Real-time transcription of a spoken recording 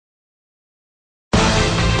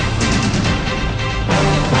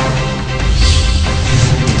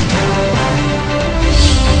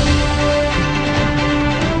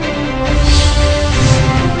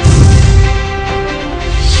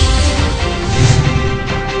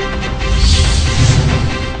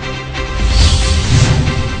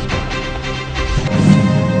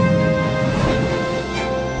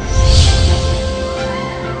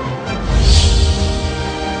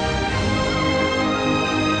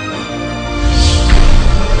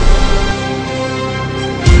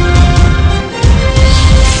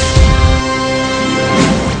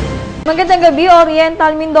Magandang gabi,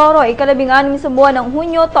 Oriental Mindoro, ika-16 sa buwan ng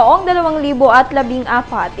Hunyo, taong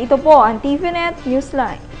 2014. Ito po ang TVNet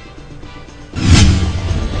Newsline.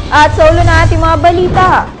 At sa ulo na ating mga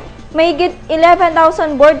balita, mahigit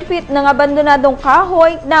 11,000 board feet ng abandonadong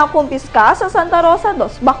kahoy na kumpiska sa Santa Rosa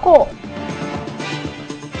dos Baco.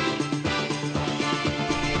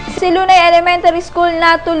 Si Lunay Elementary School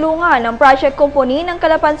na tulungan ng Project Company ng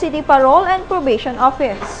Calapan City Parole and Probation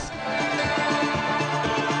Office.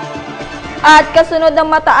 At kasunod ng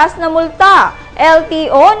mataas na multa,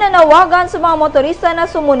 LTO nanawagan sa mga motorista na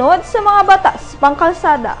sumunod sa mga batas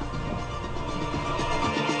pangkalsada.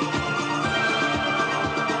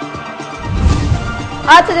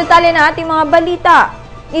 At sa detalye na ating mga balita,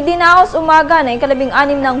 idinaos umaga na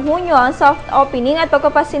ika-16 ng Hunyo ang soft opening at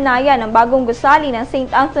pagpapasinaya ng bagong gusali ng St.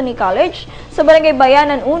 Anthony College sa Barangay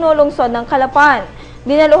Bayanan 1, Lungsod ng Calapan.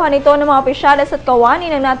 Dinaluhan ito ng mga opisyales at kawani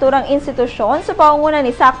ng naturang institusyon sa pangunguna ni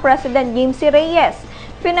SAC President James C. Reyes,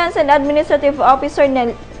 Finance and Administrative Officer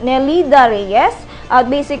Nelida Reyes, at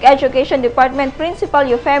Basic Education Department Principal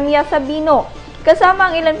Eufemia Sabino, kasama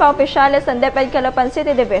ang ilan pa opisyales ng DepEd Calapan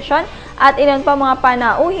City Division at ilan pa mga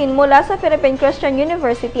panauhin mula sa Philippine Christian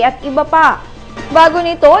University at iba pa. Bago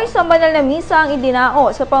nito, isang banal na misa ang idinao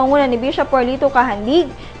sa pangunguna ni Bishop Orlito Kahandig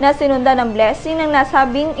na sinundan ng blessing ng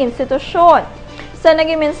nasabing institusyon. Sa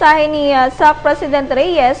naging mensahe ni SAC President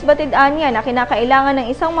Reyes, batid-an niya na kinakailangan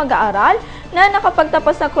ng isang mag-aaral na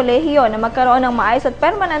nakapagtapos ng kolehiyo na magkaroon ng maayos at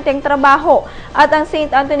permanenteng trabaho at ang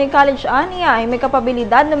St. Anthony College niya ay may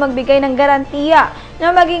kapabilidad na magbigay ng garantiya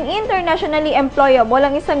na maging internationally employable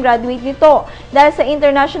ang isang graduate nito dahil sa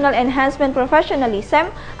international enhancement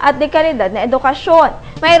professionalism at dekalidad na edukasyon.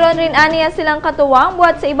 Mayroon rin aniya silang katuwang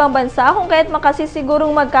buhat sa ibang bansa kung kaya't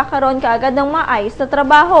makasisigurong magkakaroon kaagad ng maayos na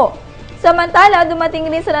trabaho. Samantala, dumating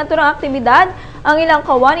rin sa naturang aktibidad ang ilang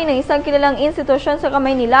kawani ng isang kilalang institusyon sa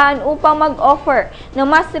Kamaynilaan upang mag-offer ng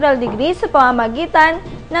masteral degree sa pamamagitan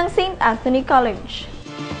ng St. Anthony College.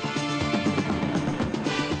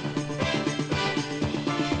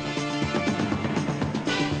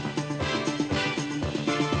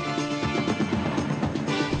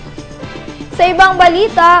 Sa ibang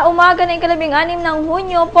balita, umaga ng ika-16 ng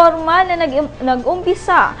Hunyo, formal na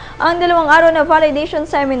nag-umpisa ang 2 araw na validation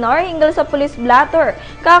seminar hinggil sa police blatter,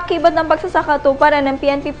 kaakibat ng pagsasakatuparan ng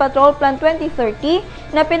PNP Patrol Plan 2030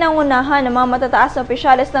 na pinangunahan ng mga matataas na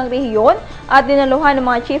opisyales ng rehiyon at dinaluhan ng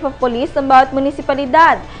mga chief of police ng bawat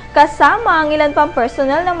munisipalidad, kasama ang ilan pang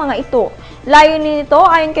personal ng mga ito. Layunin nito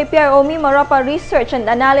ayon kay PROMI Marapa Research and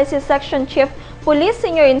Analysis Section Chief Police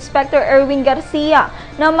Senior Inspector Erwin Garcia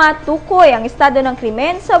na matukoy ang estado ng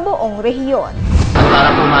krimen sa buong rehiyon. Para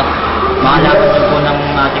po makalapit po ng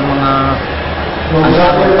ating mga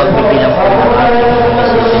pagbibilang po ng ating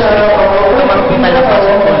ito marupita lang po sa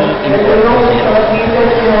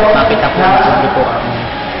makita po masabi po ang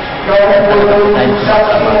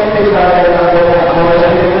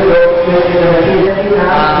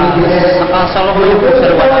sa kasalukuyan po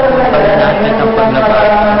sir, wala po natin ang paglabas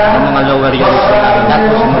ng mga lower units na namin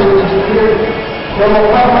natin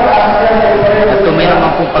at kung mayroon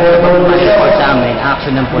mga po paglabas ng mga report sa amin,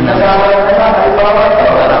 actionan po namin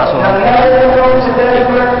para kasuhan.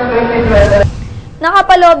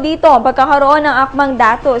 Nakapaloob dito ang pagkakaroon ng akmang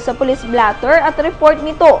datos sa police blatter at report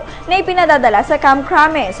nito na ipinadadala sa Camp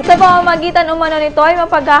Crames. Sa pamamagitan umano nito ay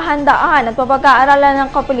mapaghahandaan at mapag-aaralan ng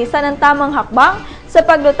kapulisan ng tamang hakbang sa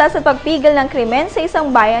paglutas at pagpigil ng krimen sa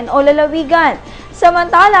isang bayan o lalawigan.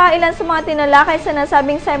 Samantala, ilan sa mga tinalakay sa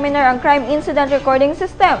nasabing seminar ang Crime Incident Recording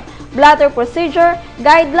System, Blatter Procedure,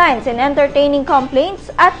 Guidelines and Entertaining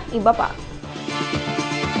Complaints at iba pa.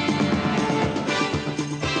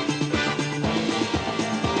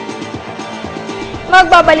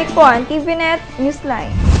 Magbabalik po ang TVNet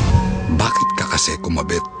Newsline. Bakit ka kasi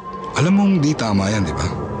kumabit? Alam mong di tama yan, di ba?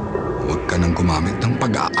 Huwag ka nang gumamit ng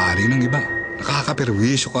pag-aari ng iba.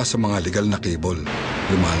 Nakakaperwisyo ka sa mga legal na cable.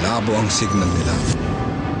 Lumalabo ang signal nila.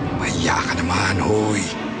 Mahiya ka naman, hoy.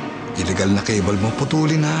 Illegal na cable mo,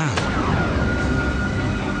 putulin na.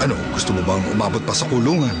 Ano, gusto mo bang umabot pa sa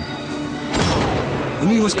kulungan?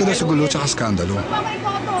 Umiwas ka na sa gulo tsaka skandalo.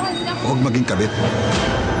 Huwag maging kabit.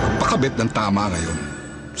 Magpakabit ng tama ngayon.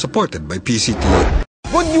 Supported by PCT.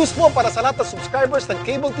 Good news po para sa lahat ng subscribers ng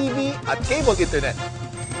Cable TV at Cable Internet.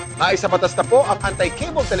 Naisa batas na po ang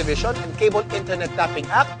Anti-Cable Television and Cable Internet Tapping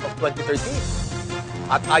Act of 2013.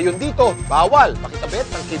 At ayon dito, bawal makikabit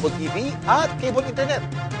ng Cable TV at Cable Internet.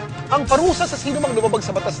 Ang parusa sa sino mang lumabag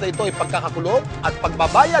sa batas na ito ay pagkakakulong at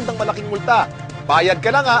pagbabayad ng malaking multa. Bayad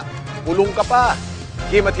ka na nga, kulong ka pa.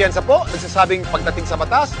 Kim Atienza po, nagsasabing pagdating sa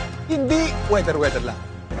batas, hindi weather-weather lang.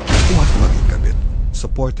 Huwag maging kabit.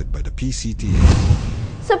 Supported by the PCT.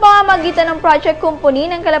 sa pamamagitan ng project company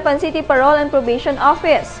ng Calapan City Parole and Probation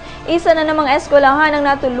Office. Isa na namang eskwelahan ang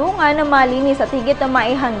natulungan na malinis at higit na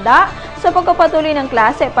maihanda sa pagpapatuloy ng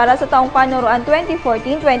klase para sa taong panuruan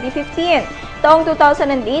 2014-2015. Taong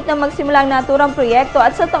 2008 na magsimula ang naturang proyekto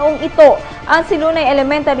at sa taong ito, ang Silunay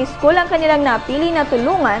Elementary School ang kanilang napili na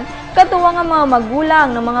tulungan, katuwang ang mga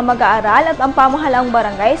magulang ng mga mag-aaral at ang pamahalaang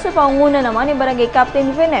barangay sa pangunguna naman ni Barangay Captain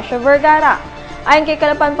Venecio Vergara. Ayon kay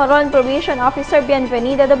Calapan Parole and Probation Officer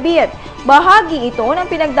Bienvenida David, bahagi ito ng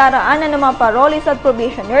pinagdaraanan ng mga parolees at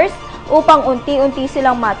probationers upang unti-unti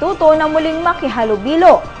silang matuto na muling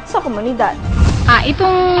makihalubilo sa komunidad.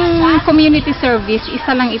 Itong community service,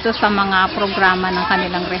 isa lang ito sa mga programa ng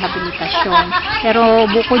kanilang rehabilitasyon.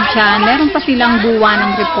 Pero bukod dyan, meron pa silang buwan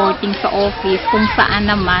ng reporting sa office kung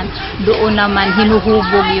saan naman doon naman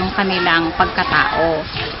hinuhubog yung kanilang pagkatao.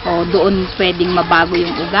 O doon pwedeng mabago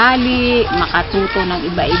yung ugali, makatuto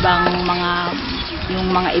ng iba-ibang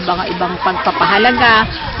ibang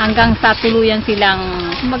pagpapahalaga hanggang sa tuluyan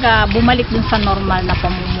silang bumalik dun sa normal na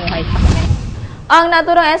pamumuhay sa kanila. Ang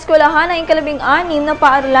naturang eskwelahan ay 16 na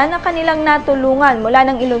paaralan na kanilang natulungan mula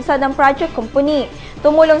ng ilunsad ng project company.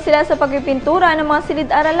 Tumulong sila sa pagpipintura ng mga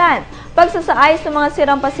silid-aralan, pagsasaayos ng mga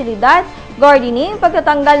sirang pasilidad, gardening,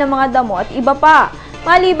 pagtatanggal ng mga damo at iba pa.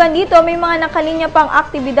 Maliban dito, may mga nakalinya pang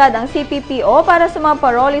aktibidad ang CPPO para sa mga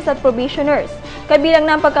parolees at probationers. Kabilang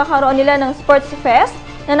na ang pagkakaroon nila ng Sports Fest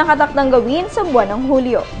na nakatakdang gawin sa buwan ng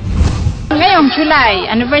Hulyo. Ngayong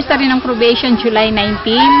July, anniversary ng probation, July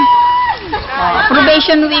 19.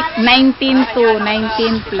 Probation week 19 to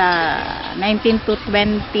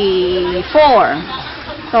 24.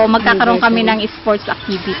 So magkakaroon kami ng sports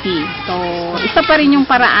activity. So isa pa rin yung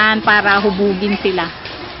paraan para hubugin sila.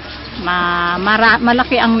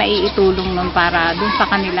 Malaki ang naiitulong nun para dun sa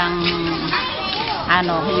kanilang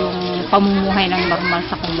yung pamumuhay ng normal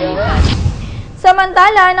sa komunidad.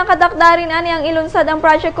 Samantala, nakatakda rin ang ilunsad ang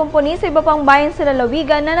project company sa iba pang bayan sa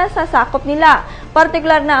lalawigan na nasasakop nila,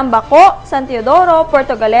 partikular na ang Baco, San Teodoro,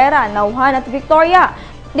 Puerto Galera, Nauhan at Victoria.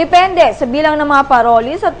 Depende sa bilang ng mga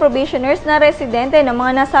parolees at probationers na residente ng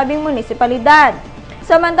mga nasabing munisipalidad.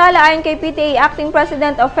 Samantala, ayon kay PTA Acting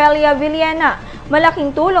President Ofelia Villena,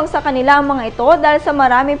 malaking tulong sa kanila ang mga ito dahil sa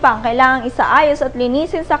marami pang kailangang isaayos at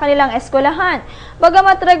linisin sa kanilang eskwelahan.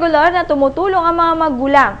 Bagamat regular na tumutulong ang mga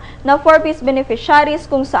magulang na 4-piece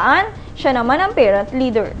beneficiaries kung saan siya naman ang parent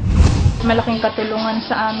leader. Malaking katulungan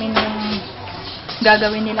sa amin yung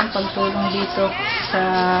gagawin nilang pagtulong dito sa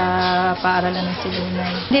paaralan ng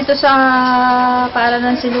Silunay. Dito sa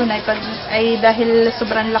paaralan ng Silunay, dahil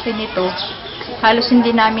sobrang laki nito, halos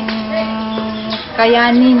hindi namin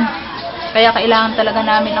kayanin. Kaya kailangan talaga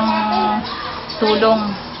namin ng tulong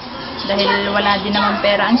dahil wala din naman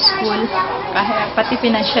pera ang school, pati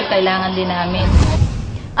financial kailangan din namin.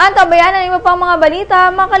 Ang tabayan ng iba pang mga balita,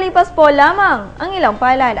 makalipas po lamang ang ilang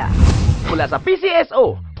paalala. Mula sa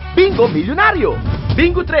PCSO, Bingo Milyonaryo,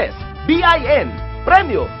 Bingo 3, BIN,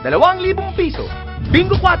 premyo 2,000 piso.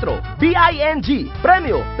 Bingo 4, BING,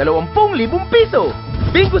 premyo 20,000 piso.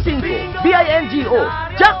 Bingo 5, BINGO,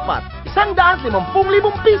 jackpot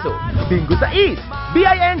 150,000 piso. Bingo 6,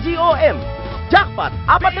 BINGOM, jackpot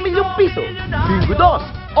 4,000,000 piso. Bingo 2,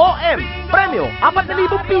 OM, premyo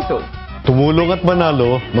 4,000 piso. Tumulong at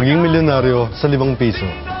manalo, maging milyonaryo sa 5 piso.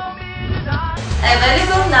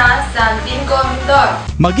 Available na sa Bingo Mindoro.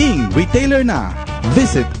 Maging retailer na.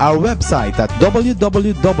 Visit our website at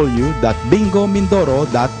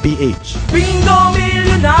www.bingomindoro.ph. Bingo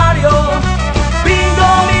Milyonaryo! Bingo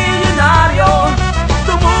Milyonaryo!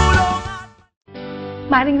 Tumulong!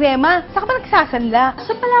 Maring Rema, saan ka ba nagsasanla?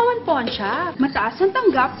 Sa Palawan Pawn Shop. Mataas ang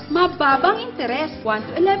tanggap, mababang interes. 1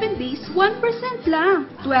 to 11 days, 1% lang.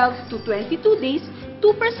 12 to 22 days,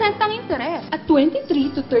 2% ang interes. At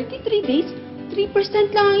 23 to 33 days,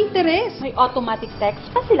 3% lang ang interes. May automatic text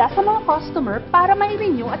pa sila sa mga customer para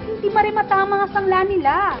mai-renew at hindi marimata ang mga sangla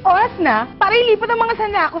nila. Oras na, para ilipat ang mga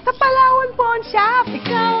sangla ko sa Palawan Pawn Shop.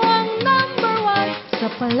 Ikaw ang number 1 sa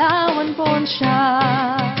Palawan Pawn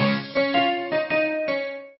Shop.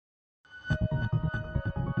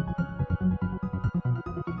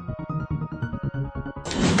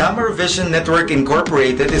 Tamar Vision Network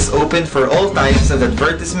Incorporated is open for all types of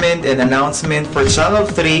advertisement and announcement for Channel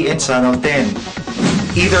 3 and Channel 10.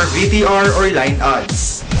 Either VTR or line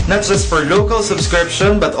ads. Not just for local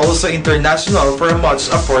subscription but also international for a much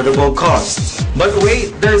affordable cost. But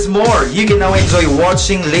wait, there's more! You can now enjoy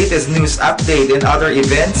watching latest news update and other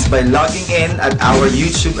events by logging in at our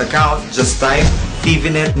YouTube account. Just type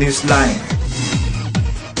TVNet Newsline.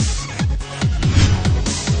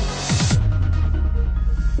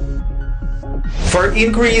 For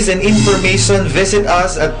inquiries and information, visit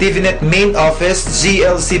us at TVNet Main Office,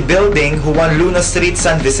 GLC Building, Juan Luna Street,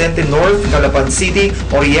 San Vicente North, Calapan City,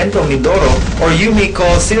 Oriental, Mindoro, or you may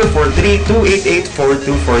call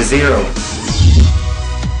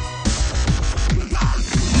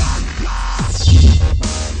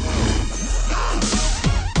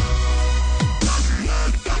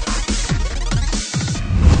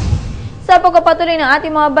Sa pagpapatuloy ng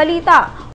ating mga balita,